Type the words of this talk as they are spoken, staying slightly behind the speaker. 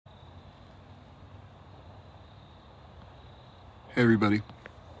Hey everybody,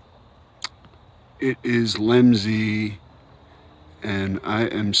 it is Lemsey and I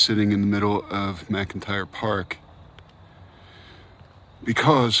am sitting in the middle of McIntire Park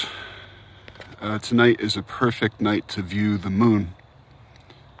because tonight is a perfect night to view the moon.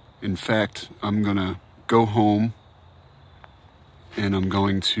 In fact, I'm gonna go home and I'm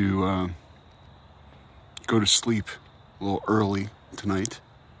going to go to sleep a little early tonight,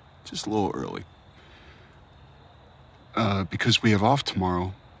 just a little early. Because we have off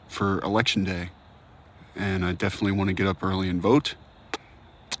tomorrow for election day, and I definitely want to get up early and vote,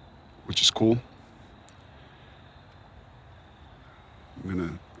 which is cool. I'm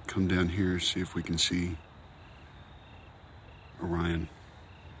gonna come down here, see if we can see Orion.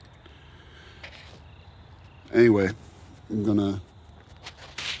 Anyway, I'm gonna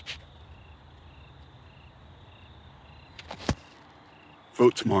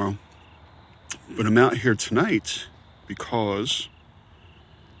vote tomorrow, but I'm out here tonight because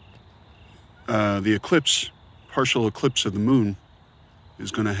the eclipse, partial eclipse of the moon, is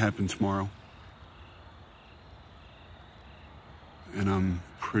going to happen tomorrow. And I'm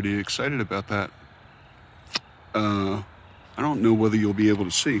pretty excited about that. I don't know whether you'll be able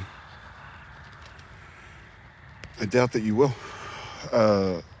to see. I doubt that you will,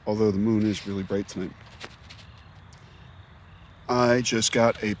 although the moon is really bright tonight. I just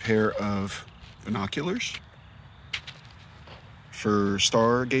got a pair of binoculars for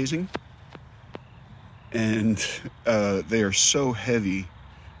stargazing, and they are so heavy.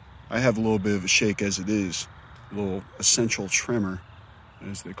 I have a little bit of a shake as it is, a little essential tremor,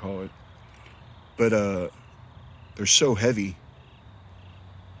 as they call it. But they're so heavy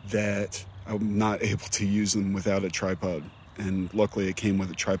that I'm not able to use them without a tripod, and luckily it came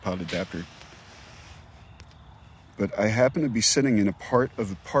with a tripod adapter. But I happen to be sitting in a part of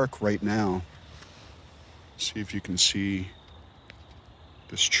the park right now. See if you can see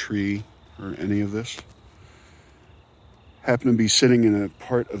this tree or any of this. Happen to be sitting in a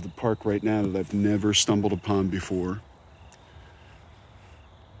part of the park right now that I've never stumbled upon before.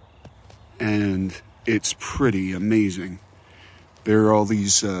 And it's pretty amazing. There are all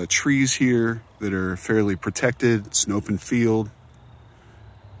these trees here that are fairly protected. It's an open field.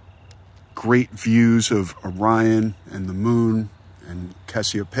 Great views of Orion and the moon and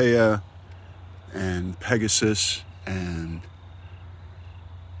Cassiopeia and Pegasus, and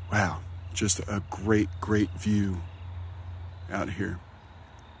wow, just a great view out here.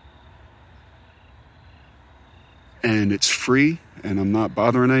 And it's free, and I'm not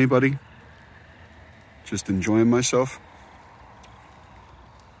bothering anybody, just enjoying myself.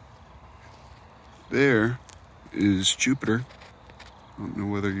 There is Jupiter. I don't know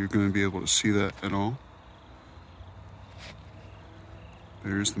whether you're going to be able to see that at all.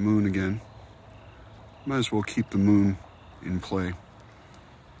 There's the moon again. Might as well keep the moon in play.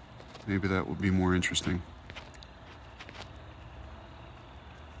 Maybe that will be more interesting.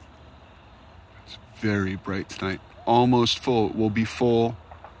 It's very bright tonight. Almost full. It will be full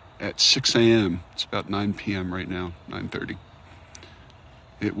at 6 a.m. It's about 9 p.m. right now, 9:30.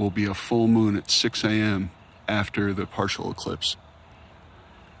 It will be a full moon at 6 a.m. after the partial eclipse.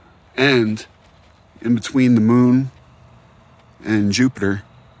 And in between the moon and Jupiter,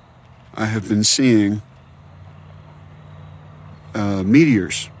 I have been seeing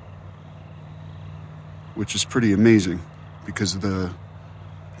meteors, which is pretty amazing because of the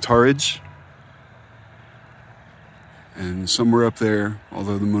Taurids. And somewhere up there,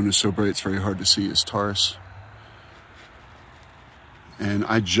 although the moon is so bright it's very hard to see, is Taurus. And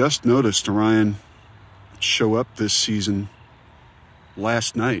I just noticed Orion show up this season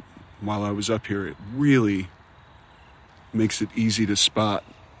last night while I was up here. It really makes it easy to spot,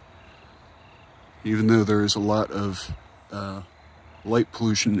 even though there is a lot of light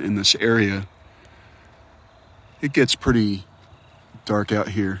pollution in this area. It gets pretty dark out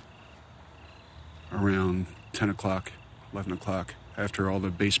here around 10 o'clock, 11 o'clock, after all the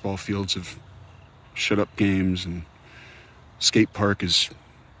baseball fields have shut up games and skate park is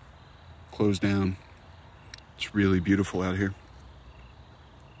closed down. It's really beautiful out here.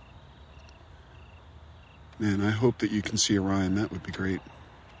 Man, I hope that you can see Orion. That would be great.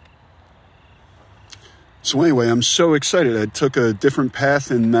 So anyway, I'm so excited. I took a different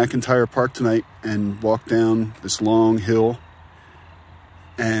path in McIntire Park tonight and walked down this long hill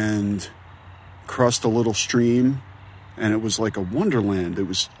and crossed a little stream, and it was like a wonderland. It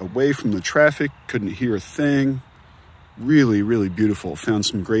was away from the traffic, couldn't hear a thing. Really beautiful. Found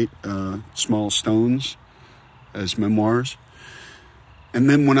some great small stones as memoirs. And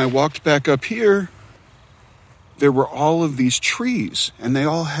then when I walked back up here, there were all of these trees, and they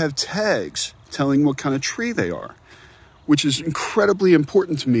all have tags telling what kind of tree they are, which is incredibly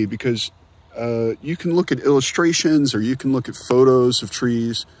important to me because you can look at illustrations or you can look at photos of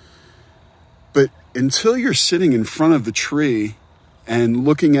trees, but until you're sitting in front of the tree and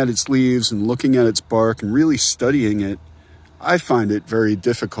looking at its leaves and looking at its bark and really studying it, I find it very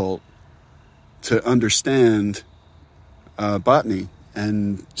difficult to understand botany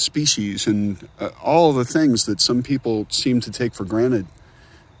and species and all the things that some people seem to take for granted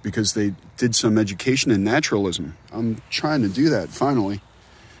because they did some education in naturalism. I'm trying to do that finally.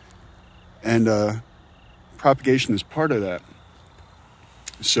 And propagation is part of that.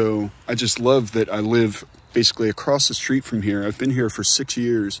 So I just love that I live basically across the street from here. I've been here for 6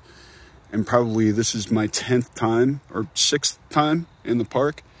 years, and probably this is my 10th time or 6th time in the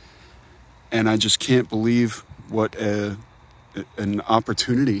park. And I just can't believe what an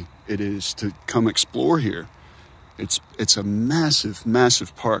opportunity it is to come explore here. It's a massive,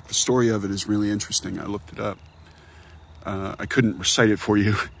 massive park. The story of it is really interesting. I looked it up. I couldn't recite it for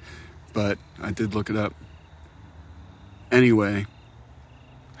you, but I did look it up. Anyway,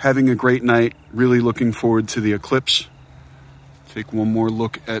 having a great night. Really looking forward to the eclipse. Take one more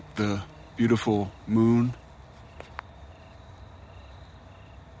look at the beautiful moon.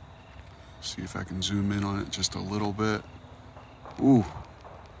 See if I can zoom in on it just a little bit. Ooh,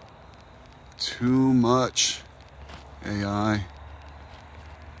 too much AI.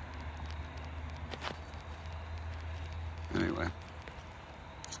 Anyway,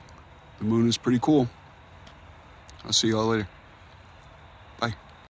 the moon is pretty cool. I'll see y'all later.